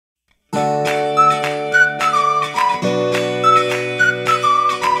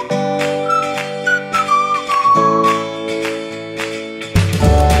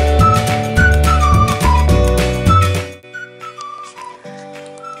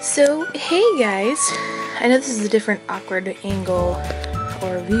So, hey guys, I know this is a different awkward angle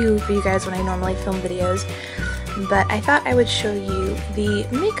or view for you guys when I normally film videos, but I thought I would show you the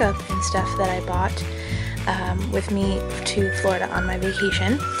makeup and stuff that I bought with me to Florida on my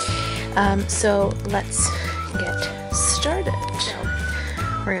vacation. So let's get started.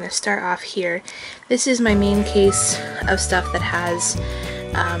 We're going to start off here. This is my main case of stuff that has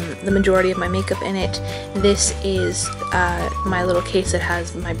the majority of my makeup in it. This is my little case that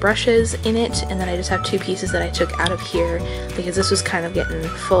has my brushes in it, and then I just have two pieces that I took out of here because this was kind of getting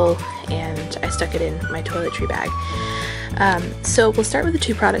full and I stuck it in my toiletry bag. So we'll start with the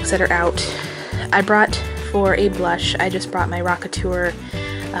two products that are out. I brought for a blush, I just brought my Rockateur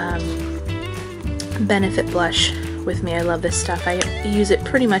Benefit blush with me. I love this stuff. I use it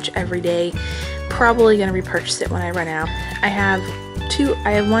pretty much every day. Probably gonna repurchase it when I run out. I have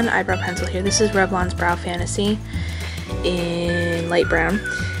one eyebrow pencil here. This is Revlon's Brow Fantasy in light brown.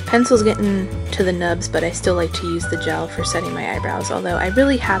 Pencil's getting to the nubs, but I still like to use the gel for setting my eyebrows, although I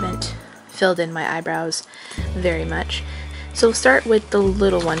really haven't filled in my eyebrows very much. So we'll start with the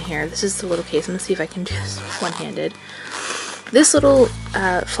little one here. This is the little case. I'm gonna see if I can do this one-handed. This little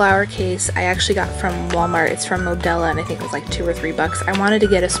flower case I actually got from Walmart. It's from Modella, and I think it was like $2 or $3. I wanted to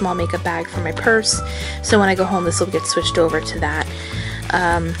get a small makeup bag for my purse, so when I go home this will get switched over to that.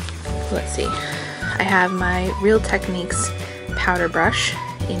 Let's see. I have my Real Techniques powder brush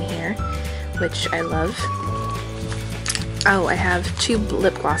in here, which I love. Oh, I have two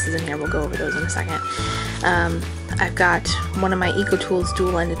lip glosses in here. We'll go over those in a second. I've got one of my EcoTools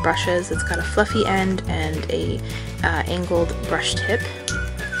dual-ended brushes. It's got a fluffy end and a angled brush tip.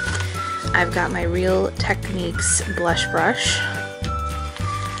 I've got my Real Techniques blush brush.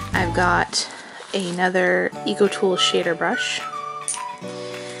 I've got another EcoTools shader brush.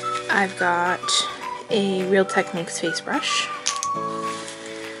 I've got a Real Techniques face brush.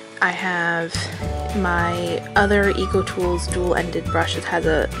 I have my other EcoTools dual-ended brush that has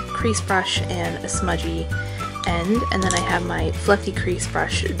a crease brush and a smudgy end, and then I have my Fluffy Crease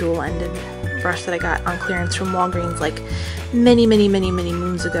brush, dual-ended brush that I got on clearance from Walgreens like many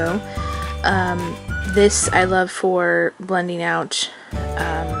moons ago. This I love for blending out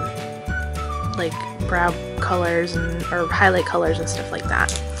like brow colors or highlight colors and stuff like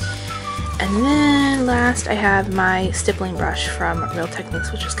that. And then last I have my stippling brush from Real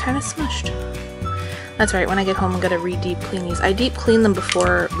Techniques, which is kind of smushed. That's right, when I get home I'm going to re-deep clean these. I deep cleaned them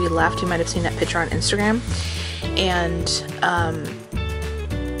before we left. You might have seen that picture on Instagram. And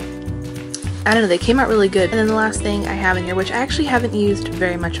I don't know, they came out really good. And then the last thing I have in here, which I actually haven't used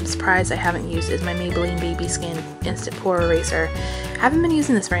very much, I'm surprised I haven't used, is my Maybelline Baby Skin Instant Pore Eraser. I haven't been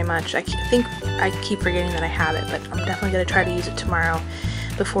using this very much. I think I keep forgetting that I have it, but I'm definitely going to try to use it tomorrow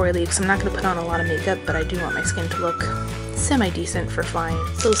before I leave, because I'm not going to put on a lot of makeup, but I do want my skin to look semi-decent for flying.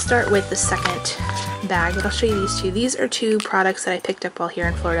 So we'll start with the second bag, but I'll show you these two. These are two products that I picked up while here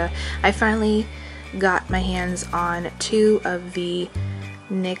in Florida. I finally got my hands on two of the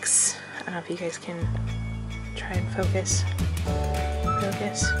NYX, I don't know if you guys can try and focus.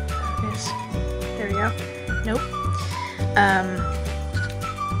 Focus. There we go. Nope.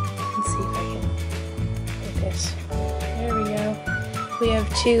 Let's see if I can focus. There we go. We have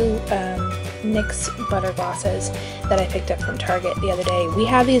two NYX butter glosses that I picked up from Target the other day. We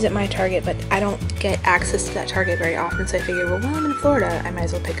have these at my Target, but I don't get access to that Target very often, so I figured, well, while I'm in Florida, I might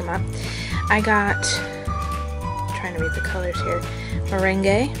as well pick them up. I got, I'm trying to read the colors here,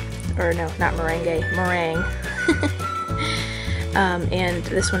 Merengue, or no, not Merengue, Meringue. And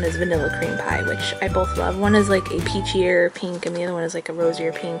this one is Vanilla Cream Pie, which I both love. One is like a peachier pink, and the other one is like a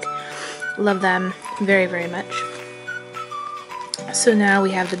rosier pink. Love them very much. So now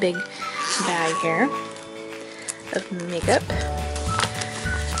we have the big bag here of makeup.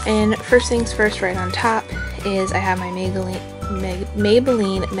 And first things first, right on top is I have my Maybelline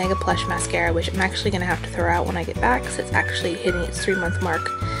Mega Plush Mascara, which I'm actually going to have to throw out when I get back, because it's actually hitting its 3-month mark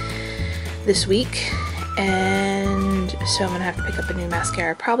this week. And so I'm going to have to pick up a new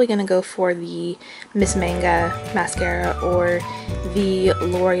mascara. Probably going to go for the Miss Manga mascara or the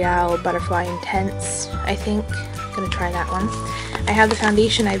L'Oreal Butterfly Intense, I think. I'm going to try that one. I have the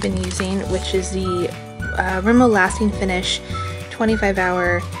foundation I've been using, which is the Rimmel Lasting Finish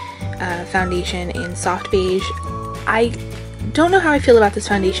 25-hour foundation in soft beige. I don't know how I feel about this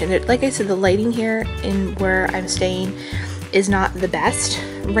foundation. Like I said, the lighting here in where I'm staying is not the best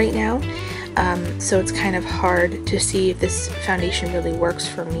right now, so it's kind of hard to see if this foundation really works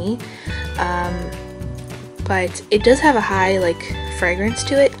for me. But it does have a high fragrance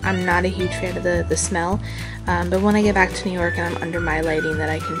to it. I'm not a huge fan of the smell, but when I get back to New York and I'm under my lighting that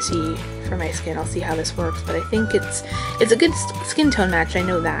I can see for my skin. I'll see how this works, but I think it's a good skin tone match, I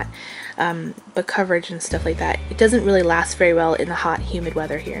know that. But coverage and stuff like that, it doesn't really last very well in the hot, humid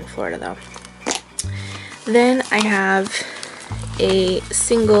weather here in Florida though. Then I have a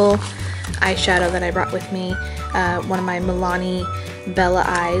single eyeshadow that I brought with me, one of my Milani Bella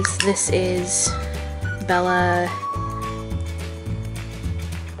eyes. This is Bella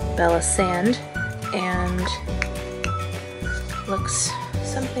Sand, and looks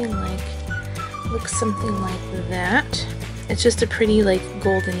something like that. It's just a pretty like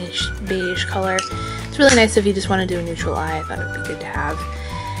goldenish beige color. It's really nice if you just want to do a neutral eye. I thought it would be good to have.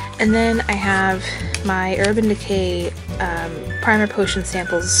 And then I have my Urban Decay primer potion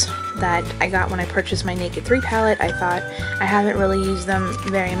samples that I got when I purchased my Naked 3 palette. I thought I haven't really used them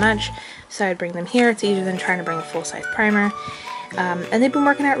very much, so I'd bring them here. It's easier than trying to bring a full-size primer. And they've been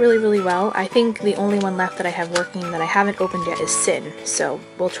working out really, really well. I think the only one left that I have working that I haven't opened yet is Sin, so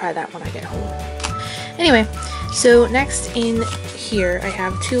we'll try that when I get home. Anyway, so next in here I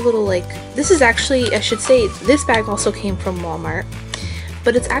have two little, like, this is actually, I should say, this bag also came from Walmart,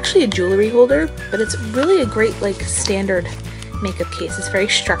 but it's actually a jewelry holder, but it's really a great, like, standard makeup case. It's very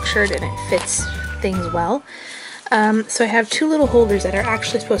structured and it fits things well. So I have two little holders that are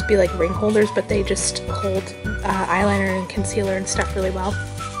actually supposed to be like ring holders, but they just hold eyeliner and concealer and stuff really well.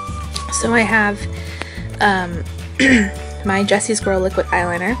 So I have my Jessie's Girl liquid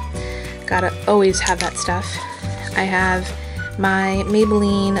eyeliner. Gotta always have that stuff. I have my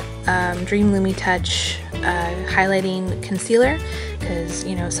Maybelline Dream Lumi Touch highlighting concealer, because,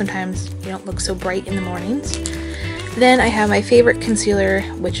 you know, sometimes you don't look so bright in the mornings. Then I have my favorite concealer,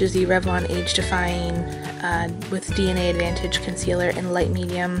 which is the Revlon Age Defying with DNA Advantage concealer in light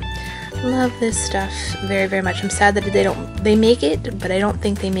medium. Love this stuff very, very much. I'm sad that they make it, but I don't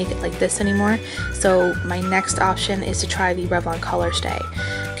think they make it like this anymore. So my next option is to try the Revlon Color Stay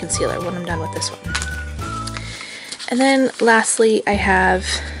concealer when I'm done with this one. And then lastly, I have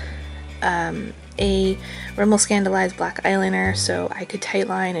a Rimmel Scandal Eyes black eyeliner, so I could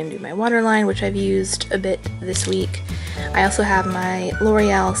tightline and do my waterline, which I've used a bit this week. I also have my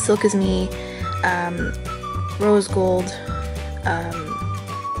L'Oreal Silk Is Me rose gold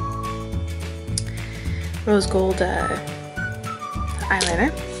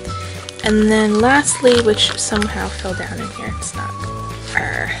eyeliner. And then lastly, which somehow fell down in here, it's not,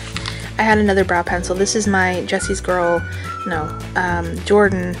 I had another brow pencil. This is my Jessie's Girl,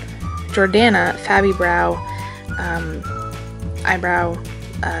 Jordana Fabubrow eyebrow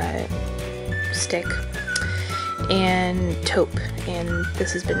stick and taupe, and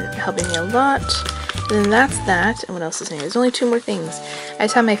this has been helping me a lot. And then that's that. And what else is new? There's only two more things. I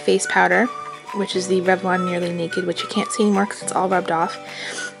just have my face powder, which is the Revlon Nearly Naked, which you can't see anymore because it's all rubbed off.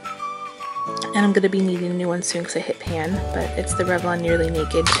 And I'm going to be needing a new one soon because I hit pan, but it's the Revlon Nearly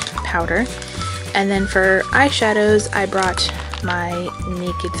Naked powder. And then for eyeshadows, I brought my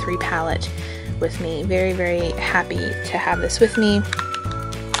Naked 3 palette with me. Very, very happy to have this with me.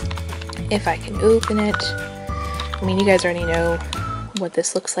 If I can open it. I mean, you guys already know what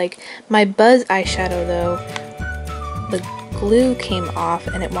this looks like. My Buzz eyeshadow, though, the glue came off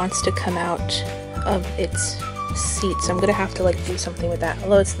and it wants to come out of its seat, so I'm gonna have to like do something with that.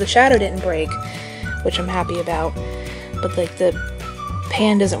 Although the shadow didn't break, which I'm happy about, but like the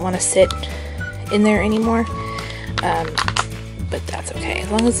pan doesn't want to sit in there anymore. But that's okay,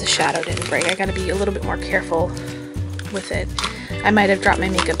 as long as the shadow didn't break. I gotta be a little bit more careful with it. I might have dropped my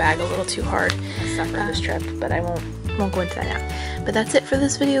makeup bag a little too hard for this trip, but I won't go into that now. But that's it for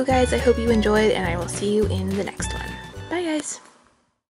this video, guys. I hope you enjoyed, and I will see you in the next one.